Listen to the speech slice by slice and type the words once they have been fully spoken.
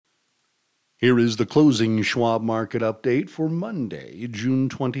Here is the closing Schwab market update for Monday, June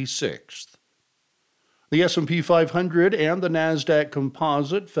 26th. The S&P 500 and the Nasdaq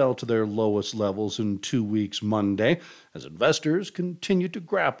Composite fell to their lowest levels in 2 weeks Monday as investors continued to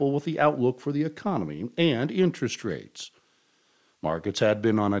grapple with the outlook for the economy and interest rates. Markets had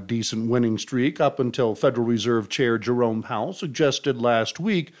been on a decent winning streak up until Federal Reserve Chair Jerome Powell suggested last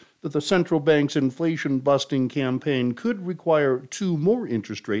week that the central bank's inflation-busting campaign could require 2 more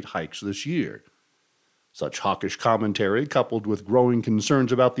interest rate hikes this year. Such hawkish commentary, coupled with growing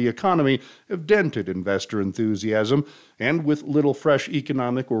concerns about the economy, have dented investor enthusiasm, and with little fresh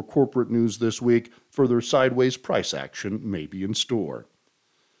economic or corporate news this week, further sideways price action may be in store.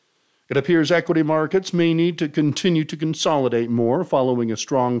 It appears equity markets may need to continue to consolidate more following a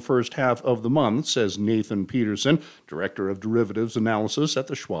strong first half of the month, says Nathan Peterson, Director of Derivatives Analysis at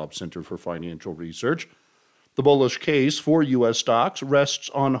the Schwab Center for Financial Research. The bullish case for U.S. stocks rests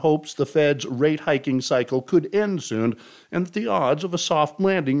on hopes the Fed's rate hiking cycle could end soon and that the odds of a soft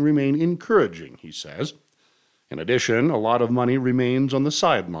landing remain encouraging, he says. In addition, a lot of money remains on the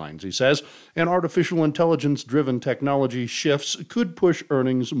sidelines, he says, and artificial intelligence-driven technology shifts could push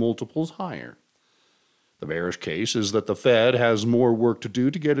earnings multiples higher. The bearish case is that the Fed has more work to do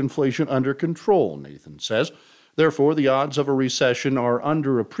to get inflation under control, Nathan says. Therefore, the odds of a recession are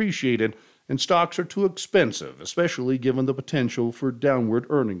underappreciated and stocks are too expensive, especially given the potential for downward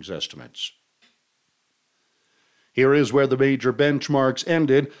earnings estimates. Here is where the major benchmarks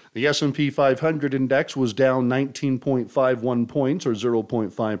ended. The S&P 500 index was down 19.51 points, or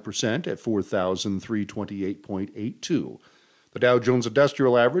 0.5%, at 4,328.82. The Dow Jones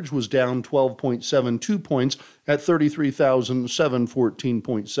Industrial Average was down 12.72 points at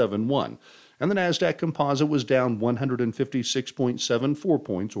 33,714.71. And the Nasdaq Composite was down 156.74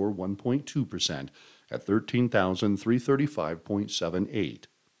 points, or 1.2%, at 13,335.78.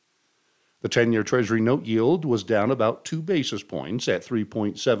 The 10-year Treasury note yield was down about 2 basis points at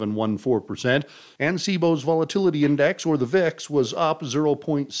 3.714%, and CBOE's Volatility Index, or the VIX, was up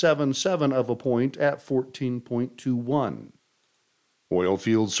 0.77 of a point at 14.21.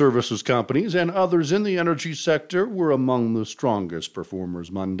 Oilfield services companies and others in the energy sector were among the strongest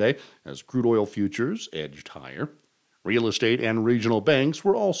performers Monday, as crude oil futures edged higher. Real estate and regional banks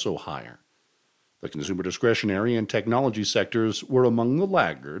were also higher. The consumer discretionary and technology sectors were among the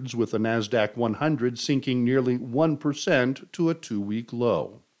laggards, with the Nasdaq 100 sinking nearly 1% to a 2-week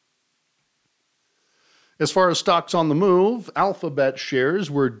low. As far as stocks on the move, Alphabet shares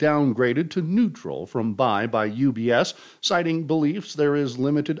were downgraded to neutral from buy by UBS, citing beliefs there is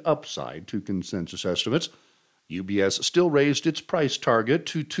limited upside to consensus estimates. UBS still raised its price target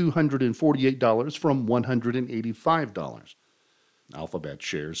to $248 from $185. Alphabet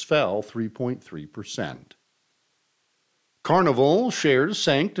shares fell 3.3%. Carnival shares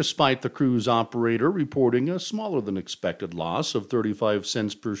sank despite the cruise operator reporting a smaller-than-expected loss of 35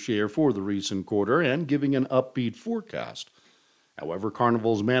 cents per share for the recent quarter and giving an upbeat forecast. However,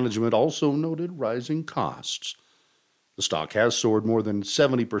 Carnival's management also noted rising costs. The stock has soared more than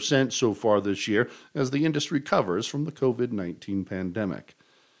 70% so far this year as the industry recovers from the COVID-19 pandemic.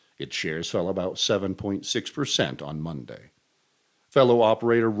 Its shares fell about 7.6% on Monday. Fellow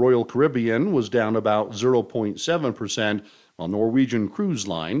operator Royal Caribbean was down about 0.7%, while Norwegian Cruise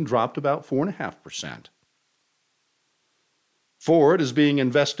Line dropped about 4.5%. Ford is being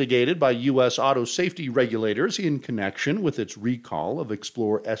investigated by U.S. auto safety regulators in connection with its recall of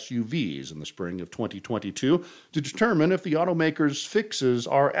Explorer SUVs in the spring of 2022 to determine if the automaker's fixes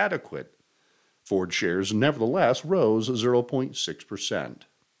are adequate. Ford shares nevertheless rose 0.6%.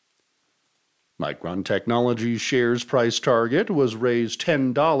 Micron Technology's shares price target was raised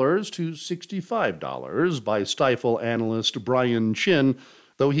 $10 to $65 by Stifel analyst Brian Chin,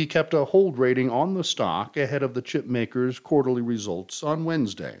 though he kept a hold rating on the stock ahead of the chipmaker's quarterly results on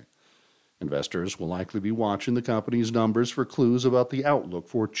Wednesday. Investors will likely be watching the company's numbers for clues about the outlook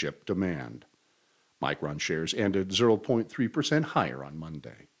for chip demand. Micron shares ended 0.3% higher on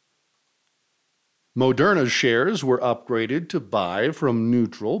Monday. Moderna's shares were upgraded to buy from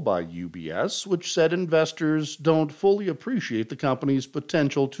neutral by UBS, which said investors don't fully appreciate the company's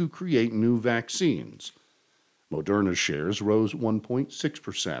potential to create new vaccines. Moderna's shares rose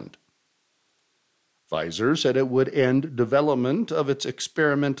 1.6%. Pfizer said it would end development of its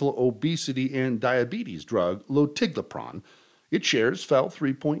experimental obesity and diabetes drug, lotiglipron. Its shares fell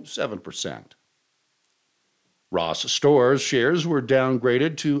 3.7%. Ross Stores shares were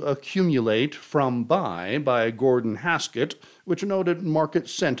downgraded to accumulate from buy by Gordon Haskett, which noted market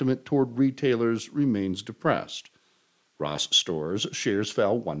sentiment toward retailers remains depressed. Ross Stores shares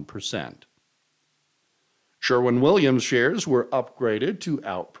fell 1%. Sherwin-Williams shares were upgraded to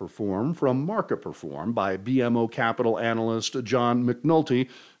outperform from market perform by BMO Capital analyst John McNulty,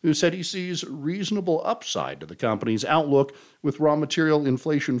 who said he sees reasonable upside to the company's outlook with raw material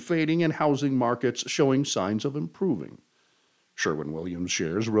inflation fading and housing markets showing signs of improving. Sherwin-Williams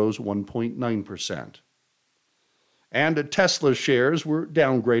shares rose 1.9%. And Tesla shares were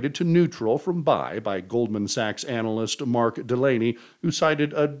downgraded to neutral from buy by Goldman Sachs analyst Mark Delaney, who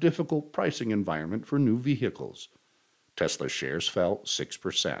cited a difficult pricing environment for new vehicles. Tesla shares fell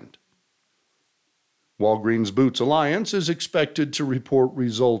 6%. Walgreens Boots Alliance is expected to report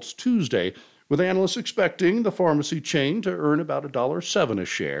results Tuesday, with analysts expecting the pharmacy chain to earn about $1.07 a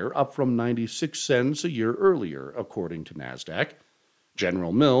share, up from 96 cents a year earlier, according to Nasdaq.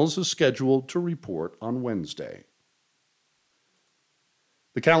 General Mills is scheduled to report on Wednesday.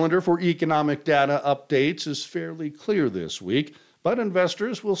 The calendar for economic data updates is fairly clear this week, but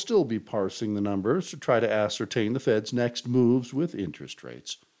investors will still be parsing the numbers to try to ascertain the Fed's next moves with interest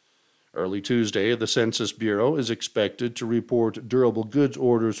rates. Early Tuesday, the Census Bureau is expected to report durable goods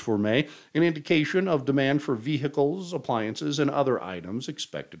orders for May, an indication of demand for vehicles, appliances, and other items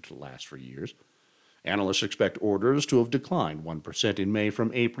expected to last for years. Analysts expect orders to have declined 1% in May from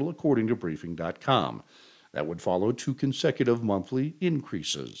April, according to Briefing.com. That would follow 2 consecutive monthly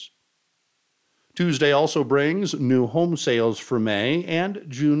increases. Tuesday also brings new home sales for May and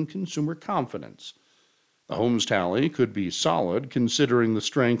June consumer confidence. The homes tally could be solid considering the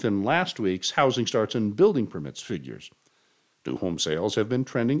strength in last week's housing starts and building permits figures. New home sales have been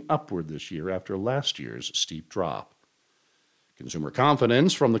trending upward this year after last year's steep drop. Consumer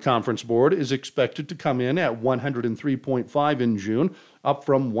confidence from the Conference Board is expected to come in at 103.5 in June, up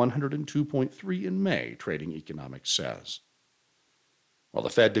from 102.3 in May, Trading Economics says. While the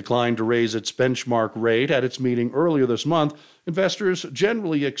Fed declined to raise its benchmark rate at its meeting earlier this month, investors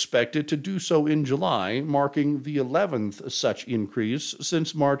generally expect it to do so in July, marking the 11th such increase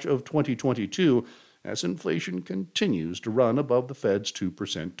since March of 2022, as inflation continues to run above the Fed's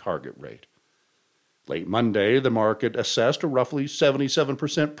 2% target rate. Late Monday, the market assessed a roughly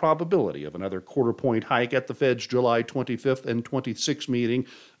 77% probability of another quarter-point hike at the Fed's July 25th and 26th meeting,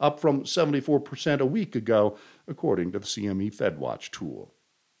 up from 74% a week ago, according to the CME FedWatch tool.